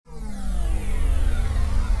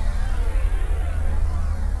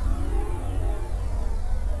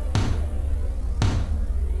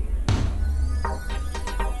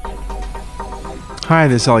Hi,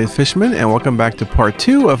 this is Elliot Fishman, and welcome back to part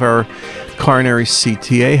 2 of our Coronary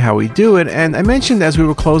CTA, how we do it. And I mentioned as we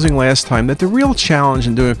were closing last time that the real challenge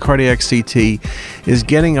in doing a cardiac CT is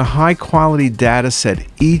getting a high-quality data set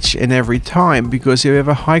each and every time, because if you have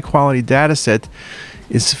a high-quality data set,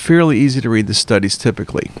 it's fairly easy to read the studies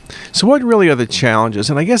typically. So what really are the challenges?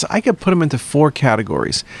 And I guess I could put them into 4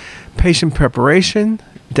 categories: patient preparation,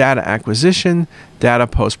 data acquisition, data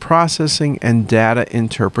post-processing, and data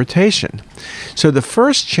interpretation. So the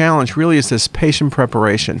first challenge really is this patient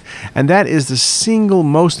preparation, and that is the single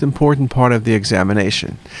most important part of the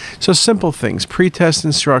examination. So simple things: pre-test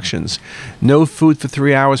instructions, no food for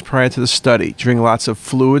 3 hours prior to the study, drink lots of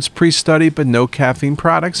fluids pre-study but no caffeine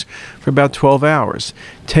products for about 12 hours,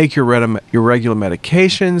 take your regular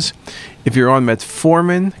medications. If you're on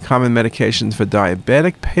metformin, common medications for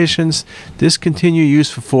diabetic patients, discontinue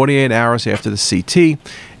use for 48 hours after the CT.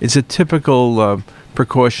 It's a typical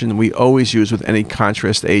precaution we always use with any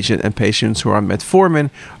contrast agent and patients who are on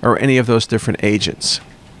metformin or any of those different agents.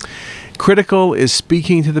 Critical is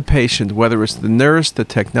speaking to the patient, whether it's the nurse, the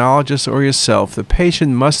technologist, or yourself. The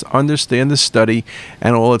patient must understand the study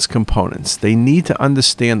and all its components. They need to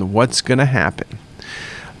understand what's going to happen.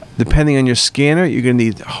 Depending on your scanner, you're going to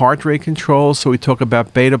need heart rate control, so we talk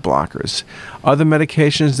about beta blockers. Other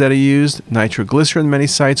medications that are used, nitroglycerin many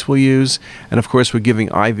sites will use, and of course we're giving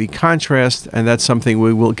IV contrast, and that's something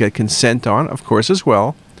we will get consent on, of course, as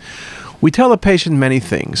well. We tell the patient many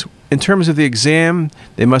things. In terms of the exam,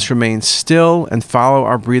 they must remain still and follow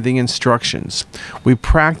our breathing instructions. We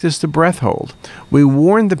practice the breath hold. We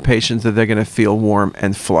warn the patients that they're going to feel warm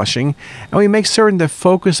and flushing, and we make certain to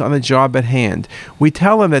focus on the job at hand. We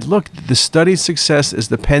tell them that, look, the study's success is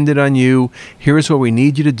dependent on you. Here's what we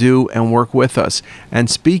need you to do, and work with us,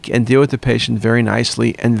 and speak and deal with the patient very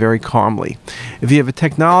nicely and very calmly. If you have a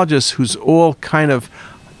technologist who's all kind of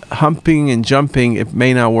humping and jumping, it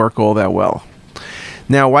may not work all that well.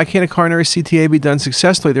 Now, why can't a coronary CTA be done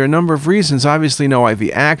successfully? There are a number of reasons. Obviously, no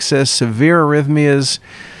IV access, severe arrhythmias,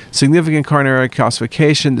 significant coronary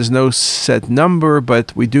calcification. There's no set number,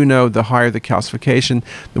 but we do know the higher the calcification,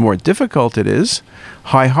 the more difficult it is.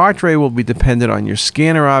 High heart rate will be dependent on your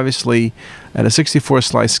scanner, obviously. At a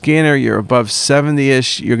 64-slice scanner, you're above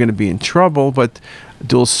 70-ish, you're going to be in trouble, but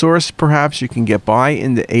dual source, perhaps you can get by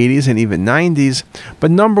in the 80s and even 90s.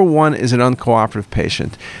 But number one is an uncooperative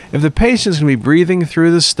patient. If the patient is going to be breathing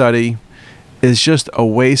through the study, it's just a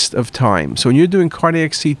waste of time. So when you're doing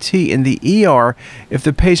cardiac CT in the ER, if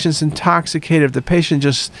the patient's intoxicated, if the patient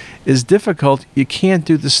just is difficult, you can't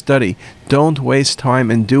do the study. Don't waste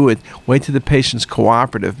time and do it. Wait till the patient's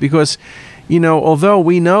cooperative, because although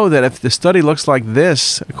we know that if the study looks like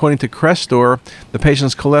this, according to Crestor, the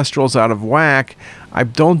patient's cholesterol's out of whack, I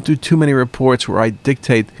don't do too many reports where I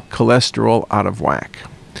dictate cholesterol out of whack.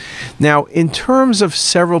 Now, in terms of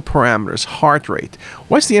several parameters, heart rate.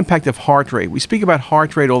 What's the impact of heart rate? We speak about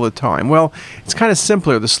heart rate all the time. Well, it's kind of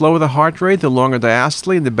simpler. The slower the heart rate, the longer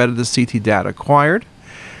diastole, and the better the CT data acquired.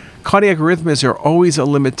 Cardiac arrhythmias are always a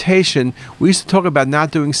limitation. We used to talk about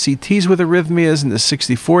not doing CTs with arrhythmias in the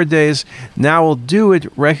 64 days. Now we'll do it,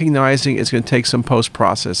 recognizing it's going to take some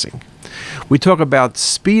post-processing. We talk about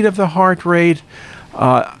speed of the heart rate.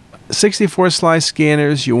 64-slice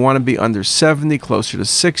scanners, you want to be under 70, closer to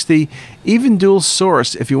 60. Even dual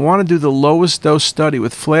source, if you want to do the lowest dose study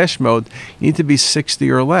with flash mode, you need to be 60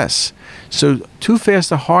 or less. So too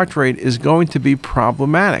fast a heart rate is going to be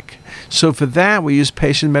problematic. So for that, we use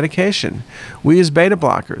patient medication. We use beta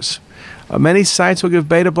blockers. Many sites will give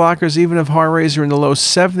beta blockers even if heart rates are in the low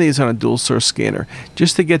 70s on a dual source scanner,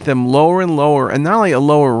 just to get them lower and lower, and not only a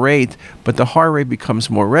lower rate, but the heart rate becomes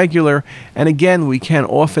more regular. And again, we can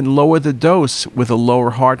often lower the dose with a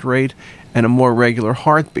lower heart rate and a more regular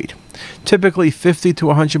heartbeat. Typically 50 to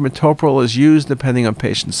 100 metoprolol is used depending on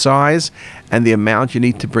patient size and the amount you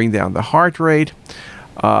need to bring down the heart rate.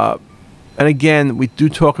 And again, we do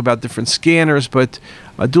talk about different scanners, but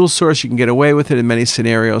a dual source, you can get away with it in many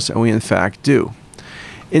scenarios, and we in fact do.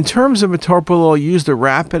 In terms of metoprolol, use the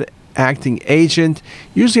rapid-acting agent.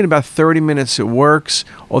 Usually in about 30 minutes it works,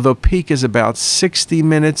 although peak is about 60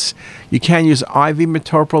 minutes. You can use IV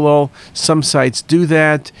metoprolol. Some sites do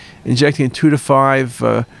that, injecting 2 to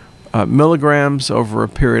 5 milligrams over a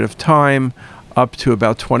period of time, up to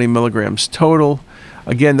about 20 milligrams total.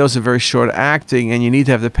 Again, those are very short acting, and you need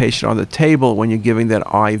to have the patient on the table when you're giving that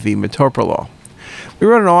IV metoprolol. We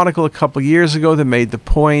wrote an article a couple years ago that made the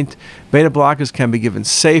point beta blockers can be given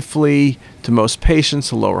safely to most patients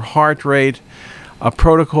to lower heart rate. A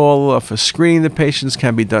protocol for screening the patients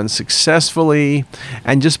can be done successfully.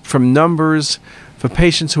 And just from numbers, For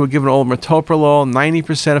patients who were given oral metoprolol,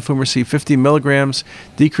 90% of whom received 50 milligrams,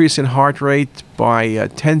 decrease in heart rate by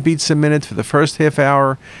 10 beats a minute for the first half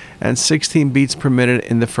hour and 16 beats per minute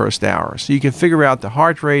in the first hour. So you can figure out the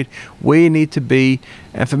heart rate, where you need to be,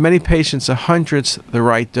 and for many patients, 100's the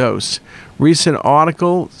right dose. Recent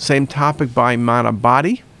article, same topic by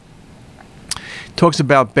Manabadi, talks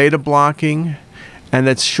about beta blocking and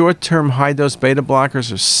that short-term high-dose beta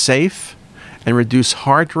blockers are safe and reduce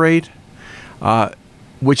heart rate,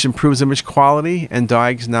 which improves image quality and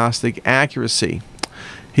diagnostic accuracy.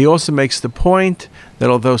 He also makes the point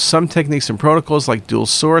that although some techniques and protocols like dual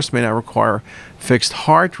source may not require fixed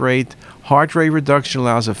heart rate reduction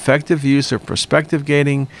allows effective use of prospective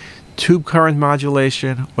gating, tube current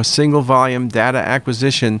modulation, or single volume data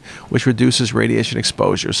acquisition, which reduces radiation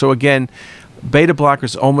exposure. So again, beta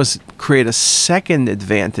blockers almost create a second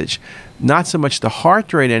advantage. Not so much the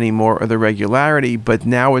heart rate anymore or the regularity, but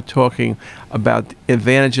now we're talking about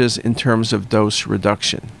advantages in terms of dose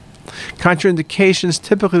reduction. Contraindications,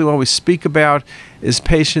 typically what we speak about is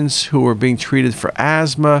patients who are being treated for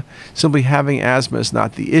asthma. Simply having asthma is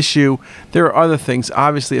not the issue. There are other things,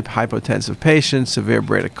 obviously hypotensive patients, severe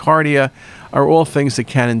bradycardia, are all things that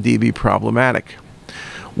can indeed be problematic.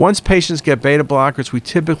 Once patients get beta blockers, we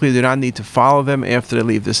typically do not need to follow them after they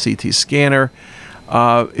leave the CT scanner.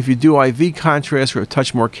 If you do IV contrast, we're a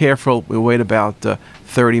touch more careful. We wait about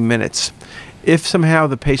 30 minutes. If somehow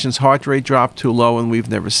the patient's heart rate dropped too low, and we've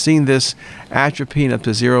never seen this, atropine up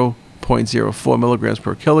to 0.04 milligrams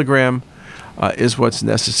per kilogram is what's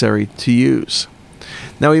necessary to use.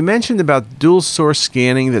 Now, we mentioned about dual source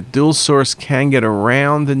scanning, that dual source can get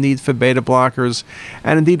around the need for beta blockers,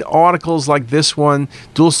 and indeed articles like this one,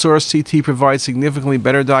 dual source CT provides significantly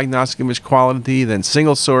better diagnostic image quality than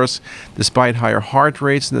single source, despite higher heart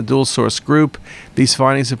rates in the dual source group. These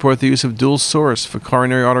findings support the use of dual source for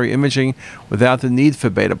coronary artery imaging without the need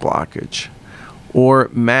for beta blockage. Or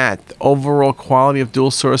MAT, the overall quality of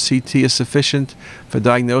dual source CT is sufficient for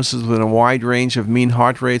diagnosis within a wide range of mean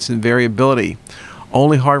heart rates and variability.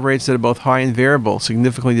 Only heart rates that are both high and variable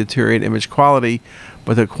significantly deteriorate image quality,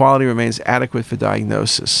 but the quality remains adequate for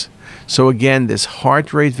diagnosis. So again, this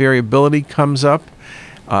heart rate variability comes up.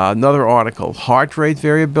 Another article, heart rate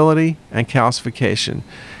variability and calcification.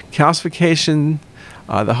 Calcification,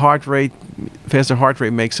 the heart rate, faster heart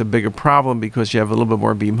rate makes a bigger problem because you have a little bit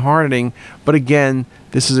more beam hardening. But again,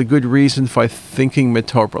 this is a good reason for thinking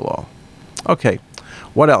metoprolol. Okay,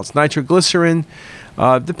 what else? Nitroglycerin,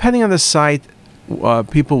 depending on the site,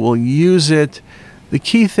 people will use it. The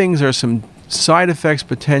key things are some side effects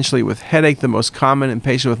potentially with headache, the most common in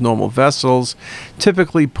patients with normal vessels.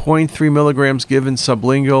 Typically 0.3 milligrams given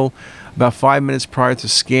sublingual about 5 minutes prior to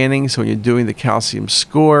scanning, so when you're doing the calcium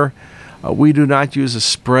score. We do not use a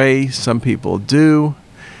spray. Some people do.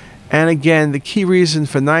 And again, the key reason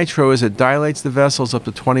for nitro is it dilates the vessels up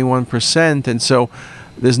to 21%, and so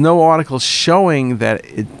there's no article showing that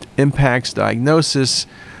it impacts diagnosis.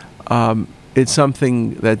 It's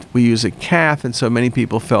something that we use at cath, and so many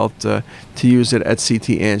people felt to use it at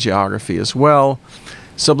CT angiography as well.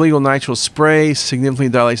 Sublingual nitrile spray significantly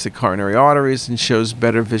dilates the coronary arteries and shows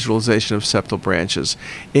better visualization of septal branches.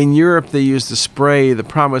 In Europe, they use the spray. The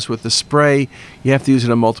problem is with the spray, you have to use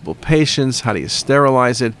it on multiple patients. How do you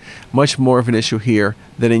sterilize it? Much more of an issue here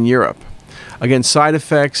than in Europe. Again, side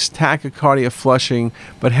effects, tachycardia, flushing,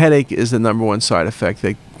 but headache is the number one side effect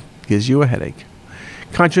that gives you a headache.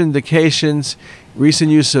 Contraindications,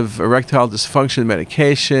 recent use of erectile dysfunction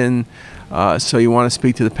medication, so you want to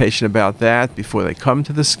speak to the patient about that before they come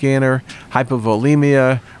to the scanner.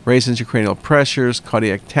 Hypovolemia, raised intracranial pressures,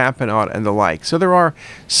 cardiac tamponade, and the like. So there are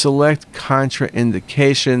select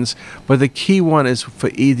contraindications, but the key one is for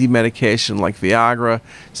ED medication like Viagra,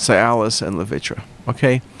 Cialis, and Levitra.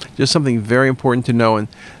 Okay, just something very important to know, and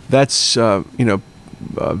that's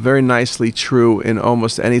very nicely true in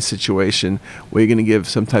almost any situation where you're going to give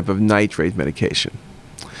some type of nitrate medication.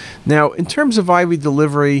 Now, in terms of IV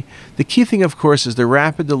delivery, the key thing, of course, is the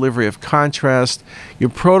rapid delivery of contrast.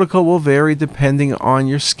 Your protocol will vary depending on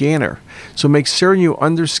your scanner. So make certain you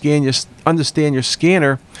understand your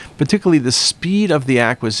scanner, particularly the speed of the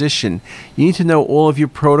acquisition. You need to know all of your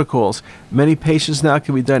protocols. Many patients now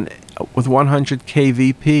can be done with 100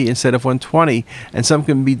 kVp instead of 120, and some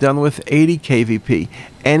can be done with 80 kVp.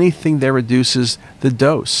 Anything that reduces the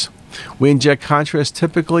dose. We inject contrast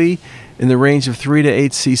typically in the range of 3 to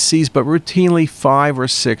 8 cc's, but routinely 5 or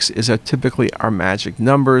 6 is typically our magic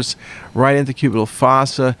numbers. Right intracubital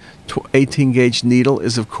fossa, 18 gauge needle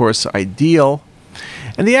is of course ideal.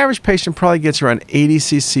 And the average patient probably gets around 80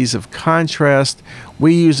 cc's of contrast.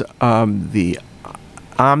 We use the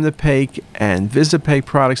Omnipaque and Visipaque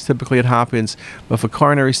products typically at Hopkins, but for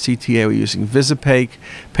coronary CTA we're using Visipaque.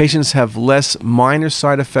 Patients have less minor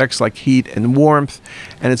side effects like heat and warmth,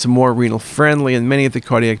 and it's more renal friendly, and many of the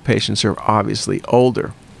cardiac patients are obviously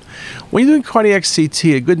older. When you're doing cardiac CT,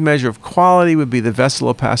 a good measure of quality would be the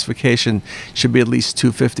vessel opacification should be at least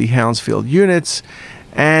 250 Hounsfield units,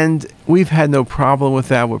 and we've had no problem with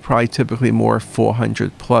that. We're probably typically more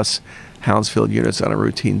 400 plus Hounsfield units on a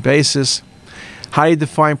routine basis. How do you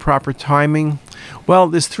define proper timing? Well,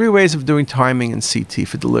 there's 3 ways of doing timing in CT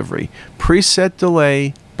for delivery: preset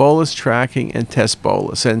delay, bolus tracking, and test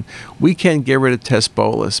bolus. And we can't get rid of test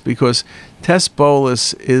bolus because test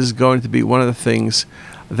bolus is going to be one of the things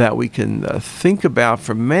that we can think about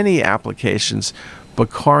for many applications, but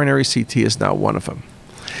coronary CT is not one of them.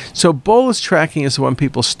 So bolus tracking is the one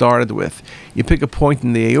people started with. You pick a point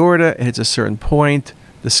in the aorta, it hits a certain point,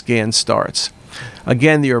 the scan starts.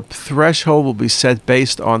 Again, your threshold will be set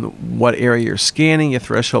based on what area you're scanning. Your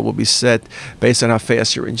threshold will be set based on how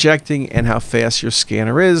fast you're injecting and how fast your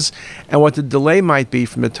scanner is, and what the delay might be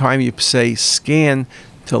from the time you say scan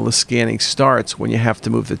till the scanning starts when you have to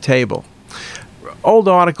move the table. Old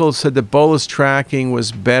articles said that bolus tracking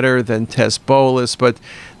was better than test bolus, but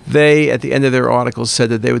they, at the end of their articles, said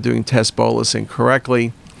that they were doing test bolus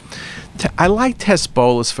incorrectly. I like test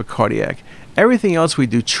bolus for cardiac. Everything else we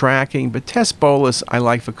do tracking, but test bolus I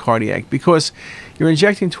like for cardiac because you're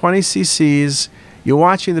injecting 20 cc's, you're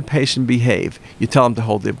watching the patient behave, you tell them to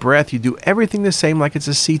hold their breath, you do everything the same like it's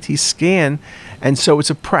a CT scan, and so it's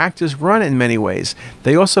a practice run in many ways.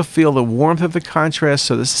 They also feel the warmth of the contrast,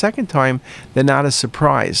 so the second time they're not as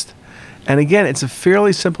surprised. And again, it's a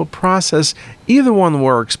fairly simple process. Either one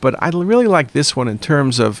works, but I really like this one in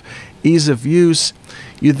terms of ease of use.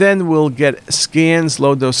 You then will get scans,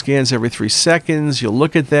 load those scans every 3 seconds. You'll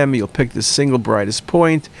look at them, you'll pick the single brightest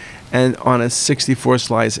point, and on a 64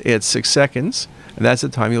 slice, add 6 seconds, and that's the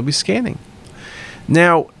time you'll be scanning.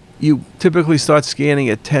 Now, you typically start scanning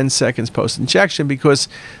at 10 seconds post-injection because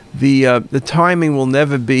the timing will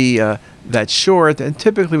never be that short, and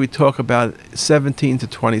typically we talk about 17 to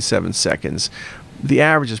 27 seconds. The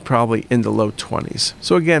average is probably in the low 20s.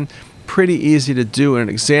 So again, pretty easy to do. In an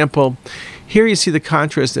example, here you see the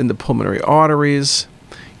contrast in the pulmonary arteries.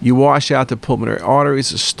 You wash out the pulmonary arteries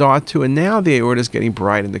to start to, and now the aorta is getting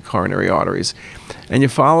bright in the coronary arteries. And you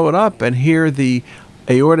follow it up, and here the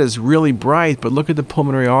aorta is really bright, but look at the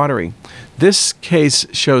pulmonary artery. This case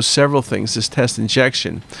shows several things, this test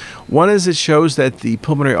injection. One is it shows that the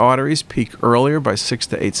pulmonary arteries peak earlier by 6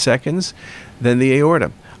 to 8 seconds than the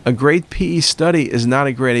aorta. A great PE study is not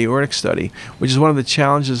a great aortic study, which is one of the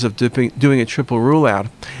challenges of doing a triple rule out.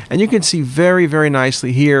 And you can see very, very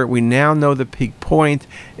nicely here, we now know the peak point.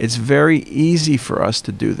 It's very easy for us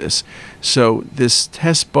to do this. So this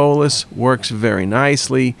test bolus works very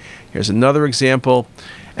nicely. Here's another example.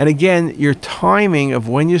 And again, your timing of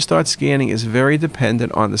when you start scanning is very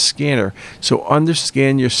dependent on the scanner. So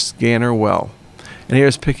underscan your scanner well. And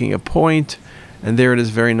here's picking a point. And there it is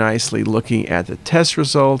very nicely looking at the test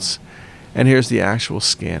results. And here's the actual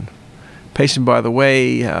scan. Patient, by the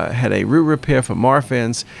way, had a root repair for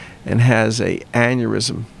Marfan's and has an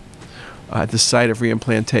aneurysm at the site of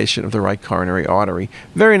reimplantation of the right coronary artery.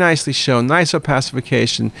 Very nicely shown, nice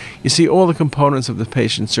opacification. You see all the components of the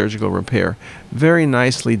patient's surgical repair. Very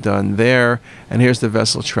nicely done there. And here's the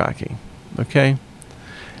vessel tracking. Okay?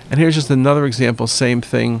 And here's just another example, same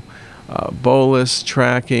thing. Bolus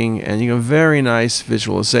tracking, and you have very nice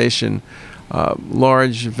visualization,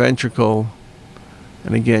 large ventricle,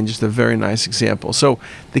 and again, just a very nice example. So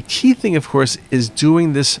the key thing, of course, is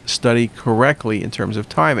doing this study correctly in terms of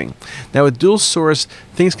timing. Now with dual source,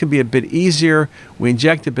 things can be a bit easier. We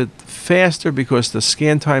inject a bit faster because the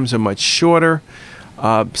scan times are much shorter.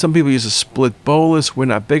 Some people use a split bolus. We're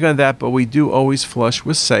not big on that, but we do always flush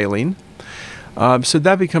with saline. So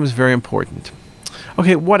that becomes very important.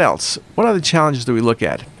 Okay, what else? What other challenges do we look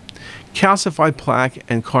at? Calcified plaque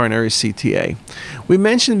and coronary CTA. We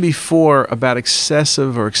mentioned before about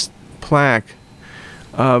excessive or plaque,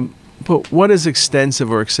 but what is extensive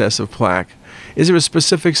or excessive plaque? Is there a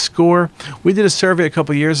specific score? We did a survey a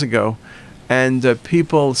couple years ago, and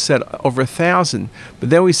people said over 1,000. But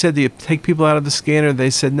then we said, do you take people out of the scanner? They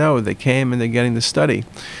said no, they came and they're getting the study.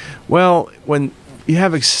 Well, when you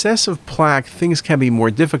have excessive plaque, things can be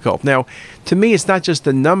more difficult. Now, to me, it's not just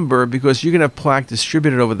a number because you can have plaque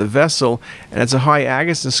distributed over the vessel and it's a high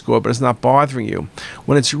Agassiz score, but it's not bothering you.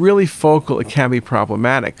 When it's really focal, it can be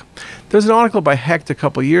problematic. There's an article by Hecht a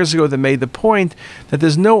couple years ago that made the point that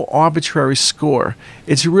there's no arbitrary score.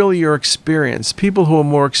 It's really your experience. People who are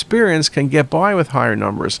more experienced can get by with higher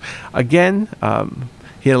numbers. Again,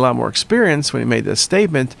 he had a lot more experience when he made that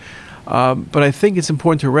statement. But I think it's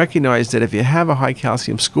important to recognize that if you have a high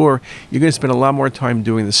calcium score, you're going to spend a lot more time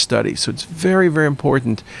doing the study. So it's very, very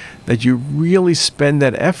important that you really spend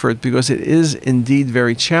that effort, because it is indeed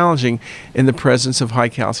very challenging in the presence of high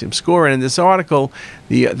calcium score. And in this article,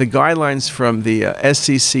 the guidelines from the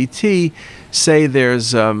SCCT say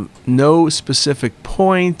there's no specific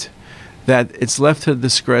point, that it's left to the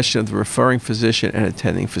discretion of the referring physician and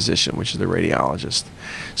attending physician, which is the radiologist.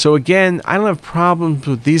 So again, I don't have problems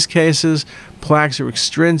with these cases. Plaques are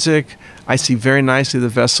extrinsic. I see very nicely the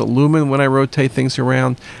vessel lumen when I rotate things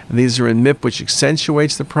around. And these are in MIP, which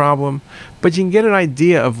accentuates the problem. But you can get an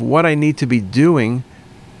idea of what I need to be doing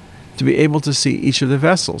to be able to see each of the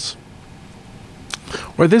vessels.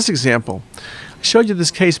 Or this example. I showed you this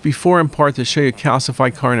case before in part to show you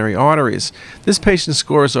calcified coronary arteries. This patient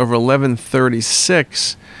scores over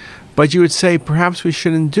 1136, but you would say perhaps we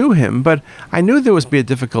shouldn't do him. But I knew there would be a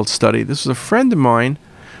difficult study. This was a friend of mine.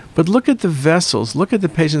 But look at the vessels. Look at the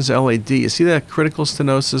patient's LAD. You see that critical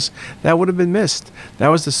stenosis? That would have been missed. That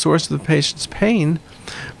was the source of the patient's pain.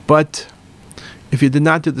 But if you did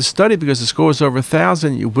not do the study because the score was over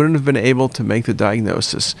 1,000, you wouldn't have been able to make the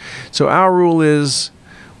diagnosis. So our rule is,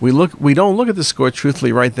 we don't look at the score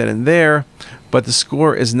truthfully right then and there, but the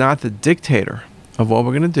score is not the dictator of what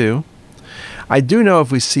we're going to do. I do know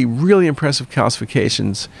if we see really impressive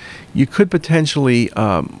calcifications, you could potentially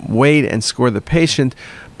wait and score the patient,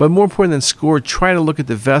 but more important than score, try to look at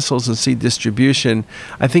the vessels and see distribution.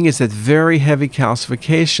 I think it's that very heavy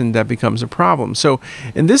calcification that becomes a problem. So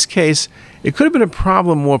in this case, it could have been a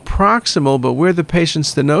problem more proximal, but where the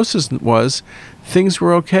patient's stenosis was, things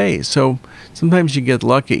were okay. So sometimes you get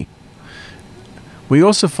lucky. We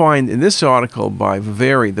also find in this article by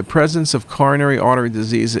Viveri, the presence of coronary artery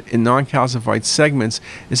disease in non-calcified segments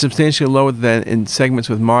is substantially lower than in segments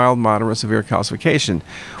with mild, moderate, or severe calcification.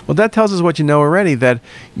 Well, that tells us what you know already, that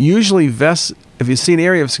usually if you see an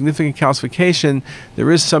area of significant calcification, there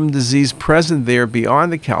is some disease present there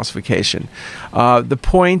beyond the calcification. The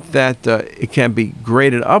point that it can be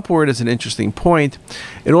graded upward is an interesting point.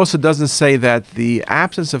 It also doesn't say that the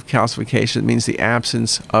absence of calcification means the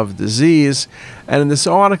absence of disease. And in this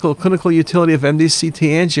article, clinical utility of MD-CT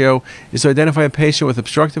angio is to identify a patient with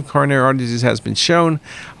obstructive coronary artery disease has been shown.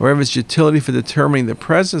 However, its utility for determining the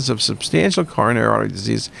presence of substantial coronary artery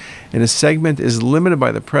disease in a segment is limited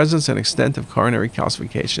by the presence and extent of coronary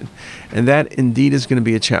calcification. And that indeed is going to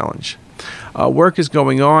be a challenge. Work is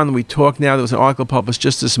going on. We talk now. There was an article published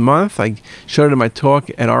just this month. I showed it in my talk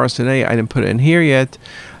at RSNA. I didn't put it in here yet.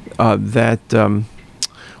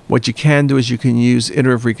 What you can do is you can use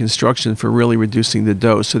iterative reconstruction for really reducing the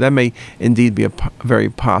dose. So that may indeed be a very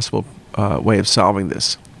possible way of solving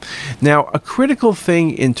this. Now, a critical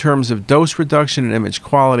thing in terms of dose reduction and image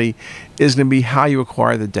quality is going to be how you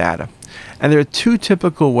acquire the data. And there are two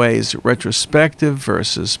typical ways, retrospective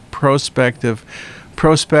versus prospective.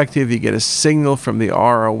 Prospective, you get a signal from the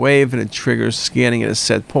RO wave and it triggers scanning at a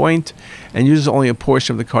set point and uses only a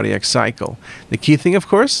portion of the cardiac cycle. The key thing, of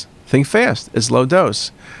course, think fast. It's low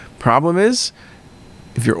dose. Problem is,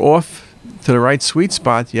 if you're off to the right sweet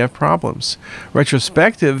spot, you have problems.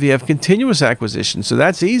 Retrospective, you have continuous acquisition, so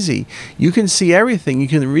that's easy. You can see everything. You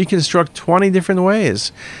can reconstruct 20 different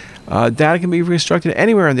ways. Data can be reconstructed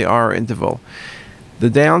anywhere in the RO interval. The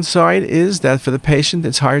downside is that for the patient,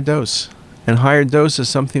 it's higher dose. And higher dose is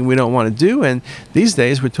something we don't want to do. And these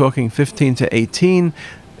days, we're talking 15 to 18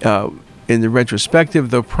 in the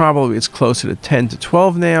retrospective, though probably it's closer to 10 to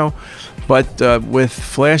 12 now. But with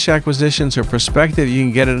flash acquisitions or perspective, you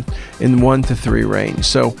can get it in 1 to 3 range.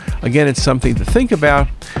 So again, it's something to think about.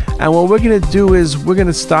 And what we're going to do is we're going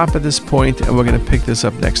to stop at this point and we're going to pick this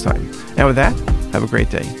up next time. And with that, have a great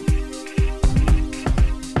day.